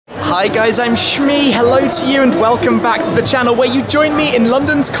Hi guys, I'm Shmee. Hello to you and welcome back to the channel where you join me in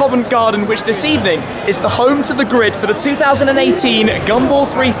London's Covent Garden, which this evening is the home to the grid for the 2018 Gumball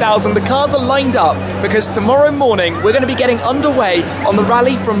 3000. The cars are lined up because tomorrow morning we're going to be getting underway on the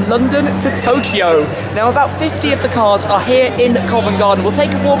rally from London to Tokyo. Now about 50 of the cars are here in Covent Garden. We'll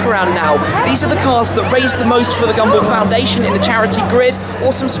take a walk around now. These are the cars that raised the most for the Gumball Foundation in the charity grid,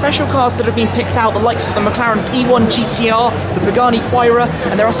 or some special cars that have been picked out, the likes of the McLaren P1 GTR, the Pagani Huayra,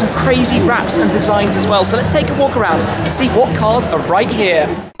 and there are some crazy wraps and designs as well. So let's take a walk around and see what cars are right here.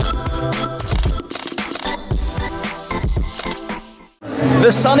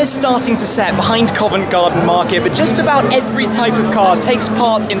 The sun is starting to set behind Covent Garden Market, but just about every type of car takes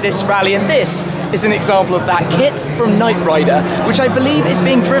part in this rally, and this is an example of that. KITT from Knight Rider, which I believe is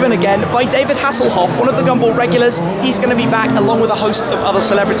being driven again by David Hasselhoff, one of the Gumball regulars. He's going to be back along with a host of other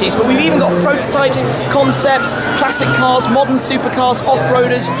celebrities, but we've even got prototypes, concepts, classic cars, modern supercars,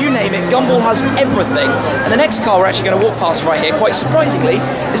 off-roaders, you name it. Gumball has everything. And the next car we're actually going to walk past right here, quite surprisingly,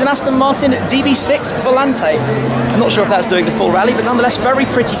 is an Aston Martin DB6 Volante. I'm not sure if that's doing the full rally, but nonetheless very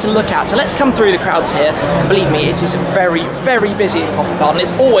pretty to look at. So let's come through the crowds here. Believe me, it is very, very busy in Covent Garden.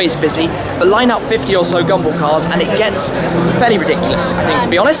 It's always busy, but line up 50 or so Gumball cars and it gets fairly ridiculous, I think, to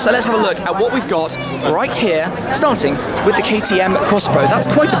be honest. So let's have a look at what we've got right here, starting with the KTM Crossbow. That's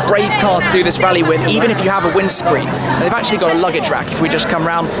quite a brave car to do this rally with, even if you have a windscreen. And they've actually got a luggage rack. If we just come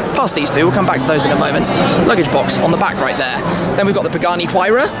round past these two, we'll come back to those in a moment. Luggage box on the back right there. Then we've got the Pagani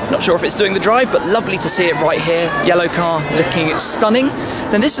Huayra. Not sure if it's doing the drive, but lovely to see it right here. Yellow car, looking stunning.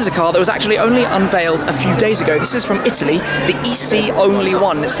 Then this is a car that was actually only unveiled a few days ago. This is from Italy, the EC Only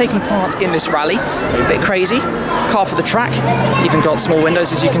One. It's taking part in this rally. A bit crazy. Car for the track. Even got small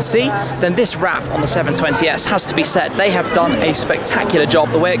windows, as you can see. Then this wrap on the 720S has to be said. They have done a spectacular job.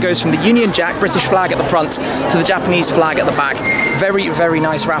 The way it goes from the Union Jack, British flag at the front, to the Japanese flag at the back. Very, very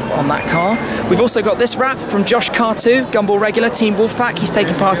nice wrap on that car. We've also got this wrap from Josh Cartu, Gumball regular, Team Wolfpack. He's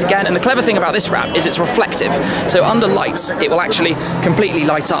taking part again. And the clever thing about this wrap is it's reflective. So under lights, it will actually completely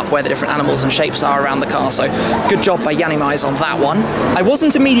light up where the different animals and shapes are around the car. So good job by Yanimais on that one. I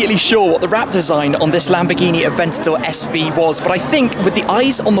wasn't immediately sure what the wrap design on this Lamborghini Aventador SV was, but I think with the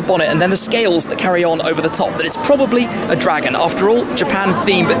eyes on the bonnet and then the scales that carry on over the top, that it's probably a dragon. After all, Japan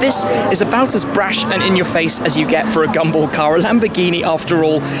theme, but this is about as brash and in your face as you get for a Gumball car. A Lamborghini, after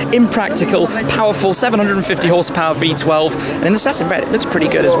all, impractical, powerful, 750 horsepower V12, and in the satin red, it looks pretty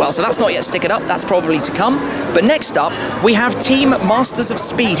good as well. So that's not yet stickered up, that's probably to come. But next up, we have Team Masters of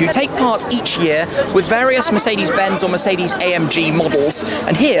Speed, who take part each year with various Mercedes-Benz or Mercedes-AMG models.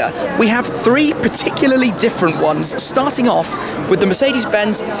 And here we have three particularly different ones, starting off with the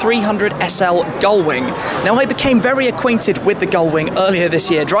Mercedes-Benz 300 SL Gullwing. Now, I became very acquainted with the Gullwing earlier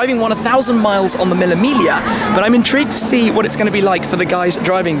this year, driving one 1,000 miles on the Mille Miglia, but I'm intrigued to see what it's going to be like for the guys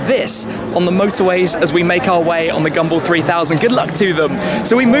driving this on the motorways as we make our way on the Gumball 3000. Good luck to them.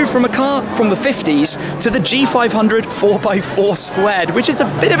 So we move from a car from the 50s to the G500 4x4 squared, which is a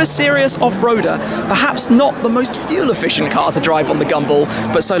bit of a serious off-roader. Perhaps not the most fuel-efficient car to drive on the Gumball,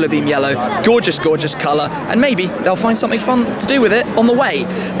 but solar beam yellow, gorgeous, gorgeous colour, and maybe they'll find something fun to do with it on the way.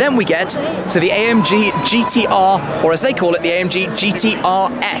 Then we get to the AMG GTR, or as they call it, the AMG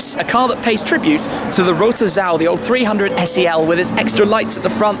GTR-S, a car that pays tribute to the Rotor Zao, the old 300 SEL, with its extra lights at the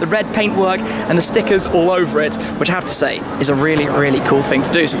front, the red paintwork, and the stickers all over it, which I have to say is a really, really cool thing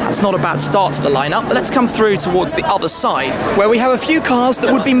to do. So that's not a bad start to the lineup, but let's come through towards the other side, where we have a few cars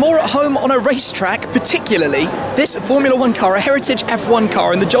that would be more at home on a racetrack, particularly this Formula 1 car, a Heritage F1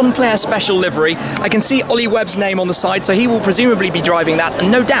 car in the John Player Special livery. I can see Ollie Webb's name on the side, so he will presumably be driving that,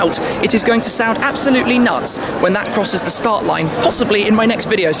 and no doubt it is going to sound absolutely nuts when that crosses the start line, possibly in my next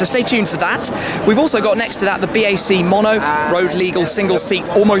video, so stay tuned for that. We've also got next to that the BAC Mono, road legal, single seat,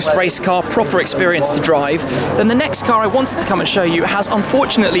 almost race car, proper experience to drive. Then the next car I wanted to come and show you has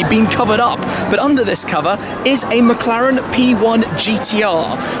unfortunately been covered up, but under this cover is a McLaren P1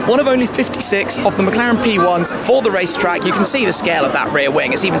 GTR, one of only 56 of the McLaren P1s for the racetrack. You can see the scale of that rear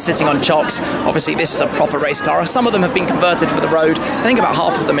wing, it's even sitting on chocks. Obviously this is a proper race car. Some of them have been converted for the road, I think about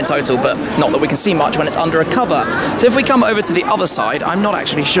half of them in total, but not that we can see much when it's under a cover. So if we come over to the other side, I'm not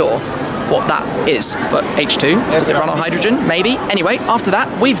actually sure what that is, but H2, does it run on hydrogen? Maybe. Anyway, after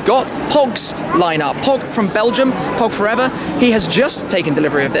that, we've got Pog's lineup. Pog from Belgium, Pog Forever. He has just taken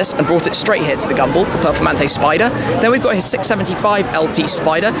delivery of this and brought it straight here to the Gumball, the Performante Spider. Then we've got his 675 LT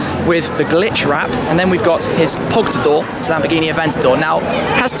Spider with the glitch wrap, and then we've got his Pogtador, his Lamborghini Aventador. Now,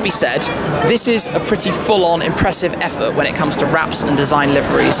 has to be said, this is a pretty full-on impressive effort when it comes to wraps and design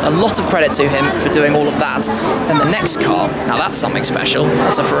liveries. A lot of credit to him for doing all of that. Then the next car, now that's something special.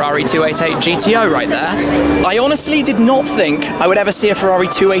 That's a Ferrari 280 288 GTO right there. I honestly did not think I would ever see a Ferrari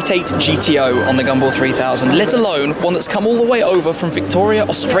 288 GTO on the Gumball 3000, let alone one that's come all the way over from Victoria,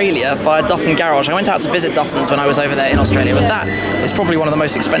 Australia via Dutton Garage. I went out to visit Dutton's when I was over there in Australia, but that is probably one of the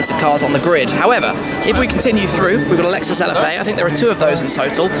most expensive cars on the grid. However, if we continue through, we've got a Lexus LFA. I think there are 2 of those in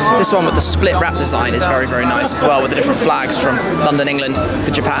total. This one with the split wrap design is very, very nice as well, with the different flags from London, England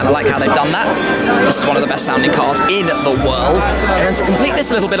to Japan. I like how they've done that. This is one of the best sounding cars in the world. And then to complete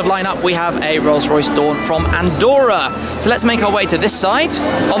this little bit of lineup, we have a Rolls-Royce Dawn from Andorra. So let's make our way to this side.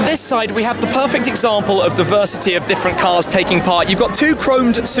 On this side, we have the perfect example of diversity of different cars taking part. You've got 2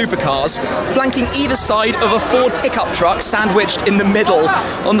 chromed supercars flanking either side of a Ford pickup truck sandwiched in the middle.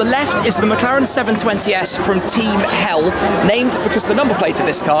 On the left is the McLaren 720S from Team Hell, named because the number plate of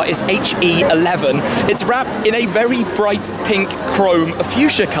this car is HE11. It's wrapped in a very bright pink chrome, a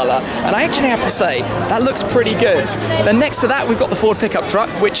fuchsia colour, and I actually have to say, that looks pretty good. Then next to that, we've got the Ford pickup truck,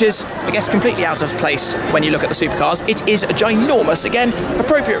 which is, I guess, completely out of place when you look at the supercars. It is ginormous, again,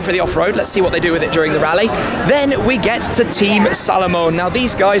 appropriate for the off-road. Let's see what they do with it during the rally. Then we get to Team Salamone. Now,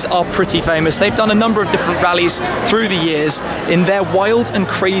 these guys are pretty famous. They've done a number of different rallies through the years in their wild and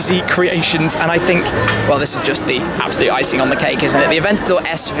crazy creations, and I think, well, this is just the absolute icing on the cake, isn't it? The Aventador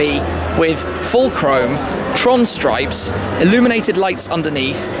SV with full chrome, Tron stripes, illuminated lights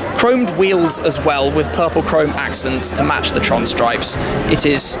underneath, chromed wheels as well with purple chrome accents to match the Tron stripes. It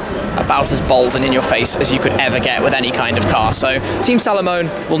is about as bold and in your face as you could ever get with any kind of car. So Team Salamone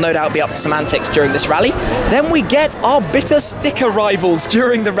will no doubt be up to some antics during this rally. Then we get our bitter sticker rivals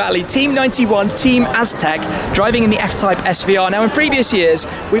during the rally. Team 91, Team Aztec, driving in the F-Type SVR. Now in previous years,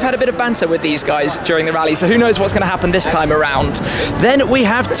 we've had a bit of banter with these guys during the rally, so who knows what's going to happen this time around. Then we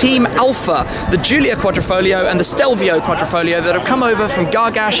have Team Alpha, the Giulia Quadrifoglio and the Stelvio Quadrifoglio that have come over from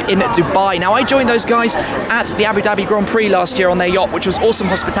Gargash in Dubai. Now I joined those guys at the Abu Dhabi Grand Prix last year on their yacht, which was awesome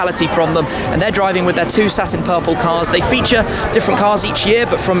hospitality from them, and they're driving with their 2 satin purple cars. They feature different cars each year,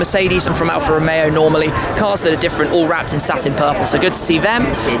 but from Mercedes and from Alfa Romeo normally, cars that are different, all wrapped in satin purple, so good to see them.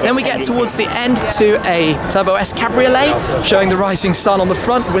 Then we get towards the end to a Turbo S Cabriolet, showing the rising sun on the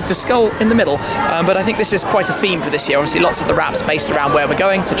front with the skull in the middle, but I think this is quite a theme for this year. Obviously lots of the wraps based around where we're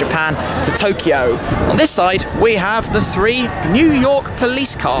going, to Japan, to Tokyo. On this side, we have the 3 New York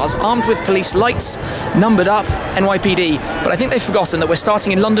police cars, armed with police lights, numbered up, NYPD, but I think they've forgotten that we're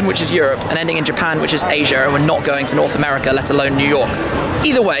starting in London, which is Europe, and ending in Japan, which is Asia, and we're not going to North America, let alone New York.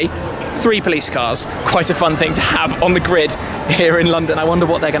 Either way, 3 police cars, quite a fun thing to have on the grid here in London. I wonder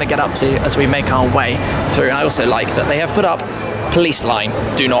what they're going to get up to as we make our way through, and I also like that they have put up police line,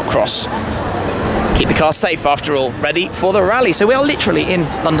 do not cross. Keep the car safe after all, ready for the rally. So we are literally in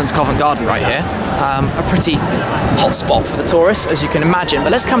London's Covent Garden right here. A pretty hot spot for the tourists, as you can imagine.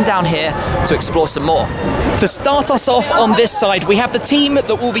 But let's come down here to explore some more. To start us off on this side, we have the team that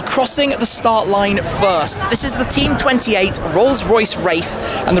will be crossing the start line first. This is the Team 28 Rolls-Royce Wraith,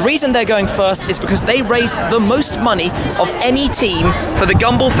 and the reason they're going first is because they raised the most money of any team for the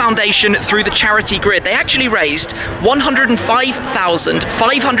Gumball Foundation through the charity grid. They actually raised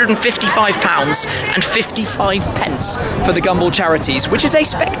 £105,555.55 for the Gumball charities, which is a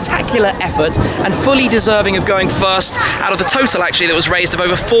spectacular effort and fully deserving of going first out of the total actually that was raised of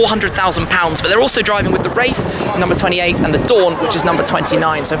over £400,000. But they're also driving with the Wraith, number 28, and the Dawn, which is number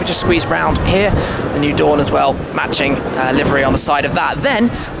 29. So if we just squeeze round here, the new Dawn as well, matching livery on the side of that. Then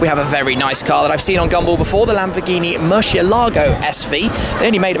we have a very nice car that I've seen on Gumball before, the Lamborghini Murcielago SV. They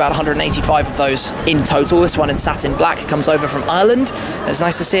only made about 185 of those in total. This one in satin black comes over from Ireland. It's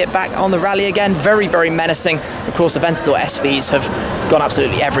nice to see it back on the rally again. Very, very menacing. Of course, Aventador SVs have gone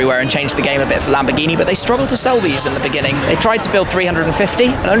absolutely everywhere and changed the game a bit for Lamborghini, but they struggled to sell these in the beginning. They tried to build 350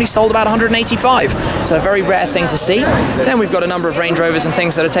 and only sold about 185, so a very rare thing to see. Then we've got a number of Range Rovers and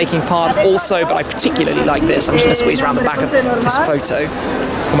things that are taking part also, but I particularly like this. I'm just going to squeeze around the back of this photo.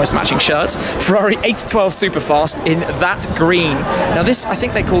 Almost matching shirts. Ferrari 812 Superfast in that green. Now this, I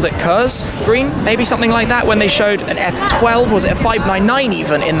think they called it Kurz green, maybe something like that, when they showed an F12, was it a 599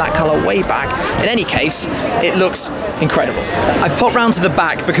 even, in that colour way back. In any case, it looks incredible. I've popped round to the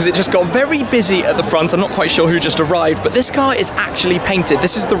back because it just got very busy at the front. I'm not quite sure who just arrived, but this car is actually painted.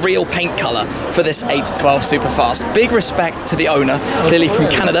 This is the real paint colour for this 812 Superfast. Big respect to the owner, clearly from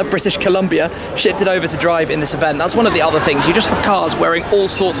Canada, British Columbia, shipped it over to drive in this event. That's one of the other things. You just have cars wearing all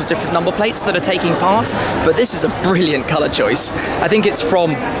sorts of different number plates that are taking part, but this is a brilliant colour choice. I think it's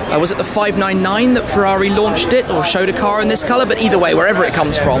from, was it the 599 that Ferrari launched it, or showed a car in this colour? But either way, wherever it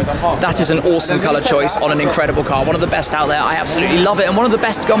comes from, that is an awesome colour choice on an incredible car. One of the best out there. I absolutely love it, and one of the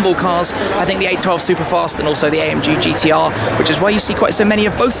best Gumball cars, I think the 812 Superfast and also the AMG GTR, which is why you see quite so many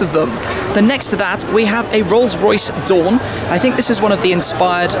of both of them. Then next to that, we have a Rolls-Royce Dawn. I think this is one of the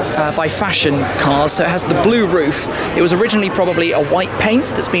inspired by fashion cars, so it has the blue roof. It was originally probably a white paint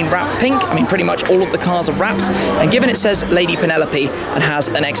that's been wrapped pink. I mean, pretty much all of the cars are wrapped, and given it says Lady Penelope and has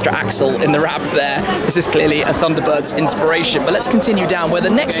an extra axle in the wrap there, this is clearly a Thunderbird's inspiration. But let's continue down where the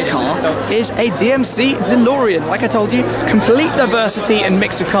next car is a DMC DeLorean. Like I told you, complete diversity and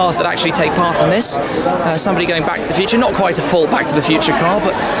mix of cars that actually take part in this. Somebody going Back to the Future, not quite a full Back to the Future car,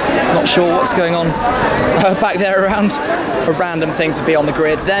 but not sure what's going on back there around. A random thing to be on the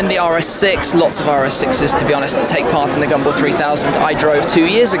grid. Then the RS6, lots of RS6s to be honest that take part in the Gumball 3000 I drove 2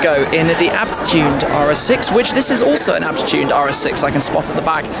 years ago in the apt-tuned RS6, which this is also an apt-tuned RS6 I can spot at the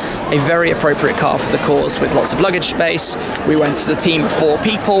back. A very appropriate car for the cause with lots of luggage space. We went to the team of 4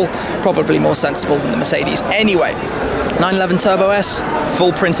 people, probably more sensible than the Mercedes anyway. 911 Turbo S,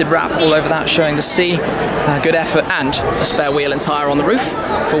 full printed wrap all over that showing the C, good effort, and a spare wheel and tyre on the roof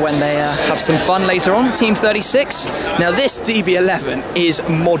for when they have some fun later on. Team 36, now this DB11 is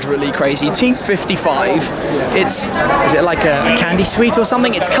moderately crazy. Team 55, is it like a candy sweet or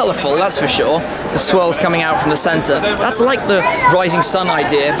something? It's colourful, that's for sure. The swirls coming out from the centre. That's like the Rising Sun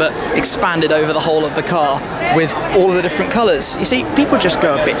idea, but expanded over the whole of the car with all of the different colours. You see, people just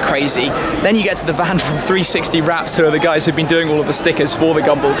go a bit crazy. Then you get to the van from 360 Wraps, who are the guys who've been doing all of the stickers for the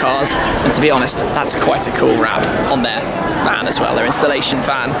Gumball cars, and to be honest, that's quite a cool wrap on their van as well, their installation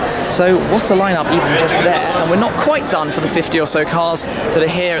van. So what a lineup even just there, and we're not quite done for the 50 or so cars that are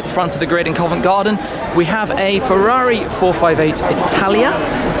here at the front of the grid in Covent Garden. We have a Ferrari 458 Italia.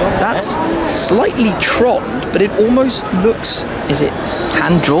 That's slightly trodden, but it almost looks, is it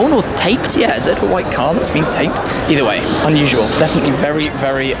hand-drawn or taped? Yeah, is it a white car that's been taped? Either way, unusual. Definitely very,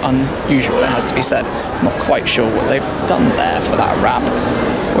 very unusual, it has to be said. Not quite sure what they've done there for that wrap,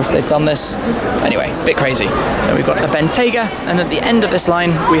 or if they've done this. Anyway, a bit crazy. Then we've got a Bentayga, and at the end of this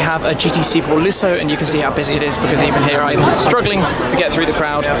line, we have a GTC4 Lusso, and you can see how busy it is, because even here I'm struggling to get through the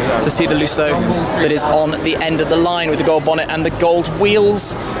crowd to see the Lusso that is on the end of the line with the gold bonnet and the gold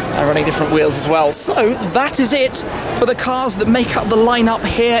wheels. Running different wheels as well. So that is it for the cars that make up the lineup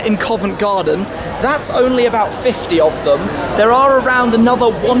here in Covent Garden. That's only about 50 of them. There are around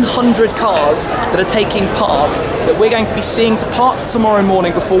another 100 cars that are taking part that we're going to be seeing depart tomorrow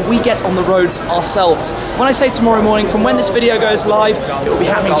morning before we get on the roads ourselves. When I say tomorrow morning, from when this video goes live, it will be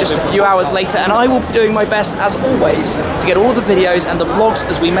happening just a few hours later, and I will be doing my best as always to get all of the videos and the vlogs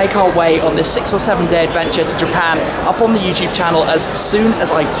as we make our way on this 6 or 7 day adventure to Japan up on the YouTube channel as soon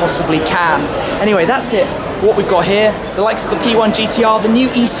as I possibly can. Anyway, that's it. What we've got here, the likes of the P1 GTR, the new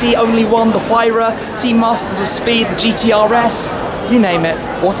EC Only One, the Huayra, Team Masters of Speed, the GTRS, you name it.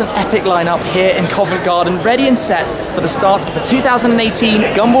 What an epic lineup here in Covent Garden, ready and set for the start of the 2018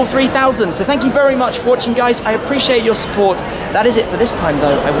 Gumball 3000. So thank you very much for watching, guys. I appreciate your support. That is it for this time,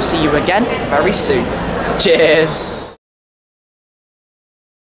 though. I will see you again very soon. Cheers.